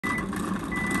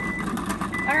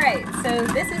right, so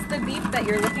this is the beep that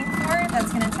you're looking for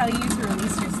that's going to tell you to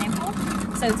release your sample.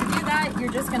 So to do that,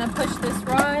 you're just going to push this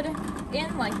rod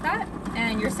in like that,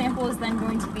 and your sample is then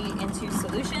going to be into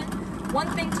solution. One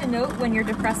thing to note when you're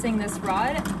depressing this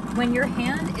rod, when your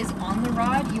hand is on the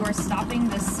rod, you are stopping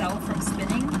this cell from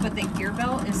spinning, but the gear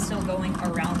belt is still going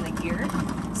around the gear.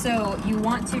 So you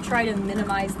want to try to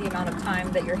minimize the amount of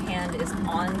time that your hand is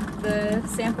on the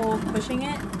sample pushing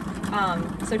it.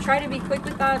 So try to be quick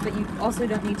with that, but you also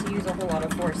don't need to use a whole lot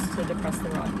of force to depress the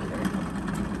rod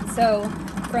either. So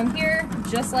from here,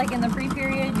 just like in the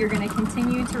pre-period, you're going to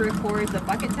continue to record the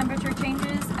bucket temperature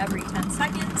changes every 10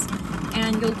 seconds,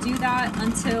 and you'll do that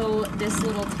until this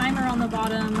little timer on the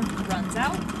bottom runs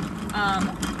out.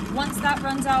 Once that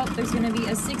runs out, there's going to be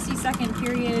a 60-second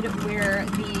period where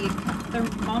the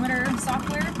thermometer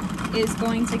software is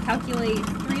going to calculate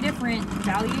 3 different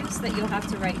values that you'll have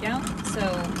to write down. So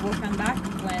we'll come back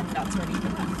when